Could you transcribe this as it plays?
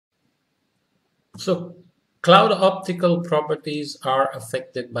So cloud optical properties are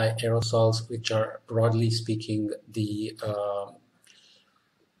affected by aerosols, which are broadly speaking the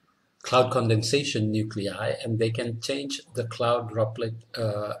cloud condensation nuclei, and they can change the cloud droplet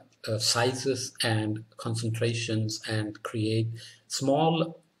sizes and concentrations and create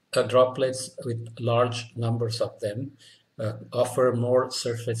small droplets with large numbers of them, offer more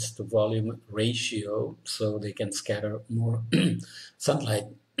surface to volume ratio so they can scatter more sunlight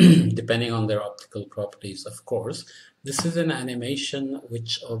depending on their optical properties, of course. This is an animation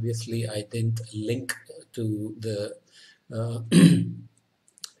which obviously I didn't link to the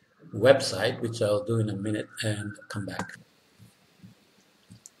website, which I'll do in a minute and come back.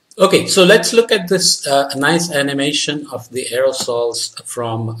 Okay, so let's look at this nice animation of the aerosols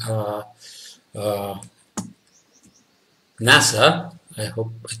from uh, NASA. I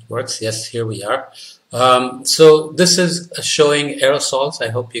hope it works. Yes, here we are. So this is showing aerosols. I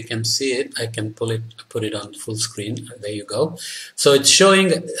hope you can see it. I can put it on full screen. There you go. So it's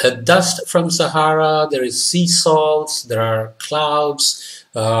showing dust from Sahara. There is sea salts. There are clouds.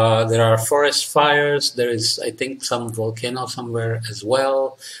 There are forest fires. There is, I think, some volcano somewhere as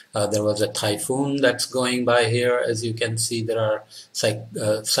well. There was a typhoon that's going by here. As you can see, there are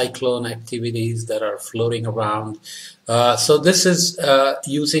cyclone activities that are floating around. So this is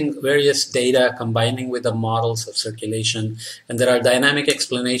using various data, combining with the models of circulation, and there are dynamic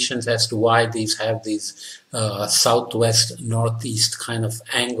explanations as to why these have these southwest northeast kind of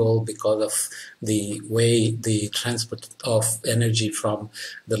angle because of the way the transport of energy from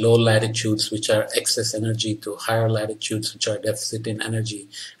the low latitudes, which are excess energy, to higher latitudes, which are deficit in energy,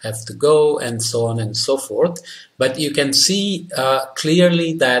 have to go, and so on and so forth. But you can see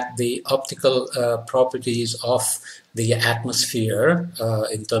clearly that the optical properties of the atmosphere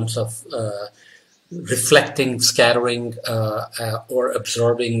in terms of reflecting, scattering, or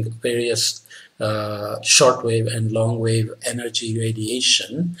absorbing various shortwave and long-wave energy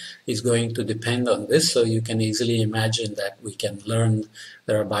radiation is going to depend on this. So you can easily imagine that we can learn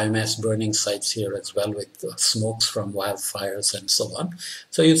there are biomass burning sites here as well with smokes from wildfires and so on.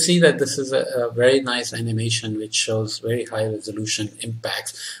 So you see that this is a very nice animation which shows very high resolution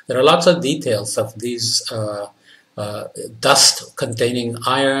impacts. There are lots of details of these dust containing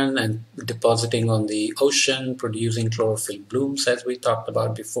iron and depositing on the ocean, producing chlorophyll blooms, as we talked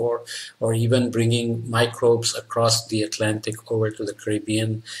about before, or even bringing microbes across the Atlantic over to the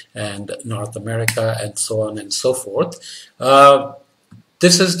Caribbean and North America, and so on and so forth.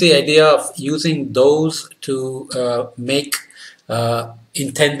 This is the idea of using those to make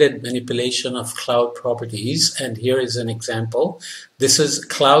intended manipulation of cloud properties. And here is an example. This is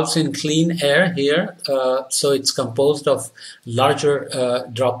clouds in clean air here. So it's composed of larger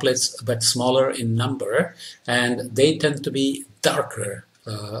droplets, but smaller in number. And they tend to be darker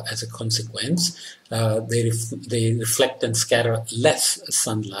as a consequence. They reflect and scatter less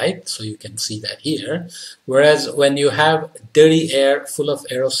sunlight, so you can see that here. Whereas when you have dirty air full of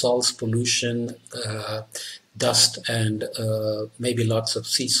aerosols, pollution, dust, and maybe lots of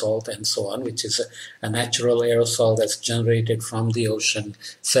sea salt and so on, which is a natural aerosol that's generated from the ocean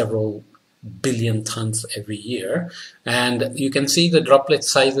several billion tons every year. And you can see the droplet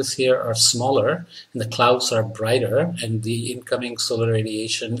sizes here are smaller and the clouds are brighter, and the incoming solar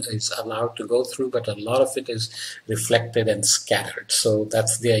radiation is allowed to go through, but a lot of it is reflected and scattered. So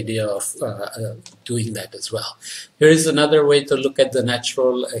that's the idea of doing that as well. Here is another way to look at the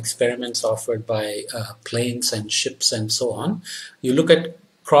natural experiments offered by planes and ships and so on. You look at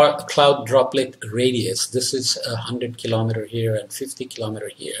cloud droplet radius. This is 100 kilometer here and 50 kilometer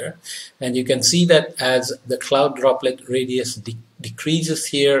here. And you can see that as the cloud droplet radius decreases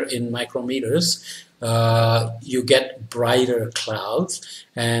here in micrometers, you get brighter clouds.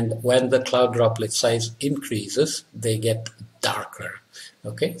 And when the cloud droplet size increases, they get darker.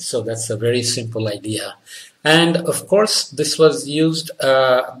 Okay, so that's a very simple idea. And of course, this was used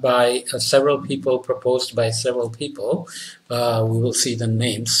by several people, proposed by several people. We will see the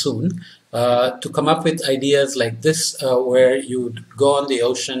names soon. To come up with ideas like this, where you'd go on the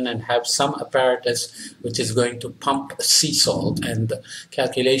ocean and have some apparatus which is going to pump sea salt, and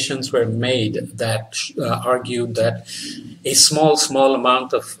calculations were made that argued that a small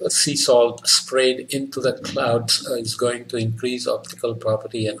amount of sea salt sprayed into the clouds is going to increase optical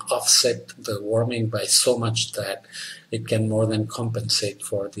property and offset the warming by so much that it can more than compensate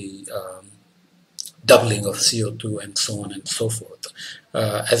for the doubling of CO2 and so on and so forth.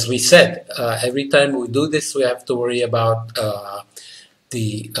 As we said, every time we do this, we have to worry about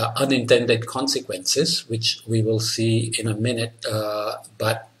the unintended consequences, which we will see in a minute.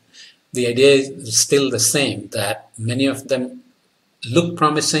 But the idea is still the same, that many of them look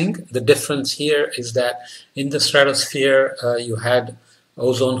promising. The difference here is that in the stratosphere, you had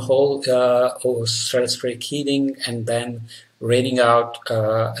ozone hole or stratospheric heating and then raining out,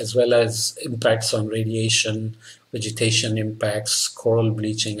 as well as impacts on radiation, vegetation impacts, coral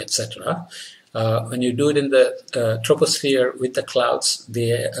bleaching, etc. When you do it in the troposphere with the clouds,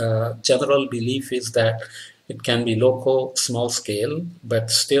 the general belief is that it can be local, small scale,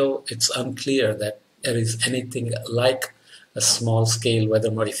 but still it's unclear that there is anything like a small scale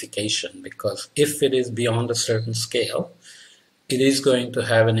weather modification, because if it is beyond a certain scale, it is going to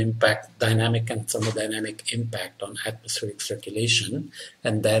have an impact, dynamic and thermodynamic impact on atmospheric circulation,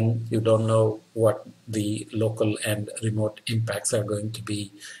 and then you don't know what the local and remote impacts are going to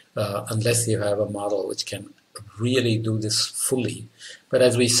be unless you have a model which can really do this fully. But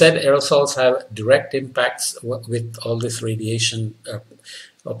as we said, aerosols have direct impacts with all this radiation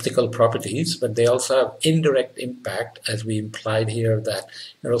optical properties, but they also have indirect impact, as we implied here, that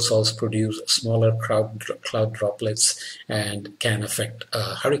aerosols produce smaller cloud droplets and can affect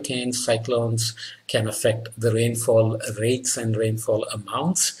hurricanes, cyclones, can affect the rainfall rates and rainfall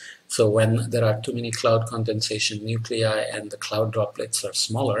amounts. So when there are too many cloud condensation nuclei and the cloud droplets are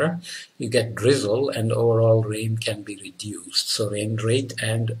smaller, you get drizzle and overall rain can be reduced. So rain rate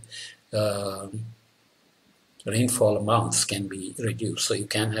and rainfall amounts can be reduced, so you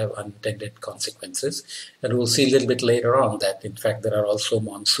can have unintended consequences. And we'll see a little bit later on that in fact there are also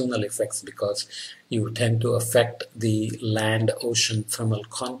monsoonal effects, because you tend to affect the land-ocean thermal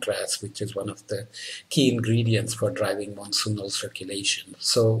contrast, which is one of the key ingredients for driving monsoonal circulation.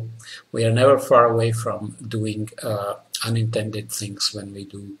 So we are never far away from doing unintended things when we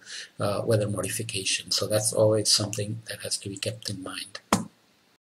do weather modification. So that's always something that has to be kept in mind.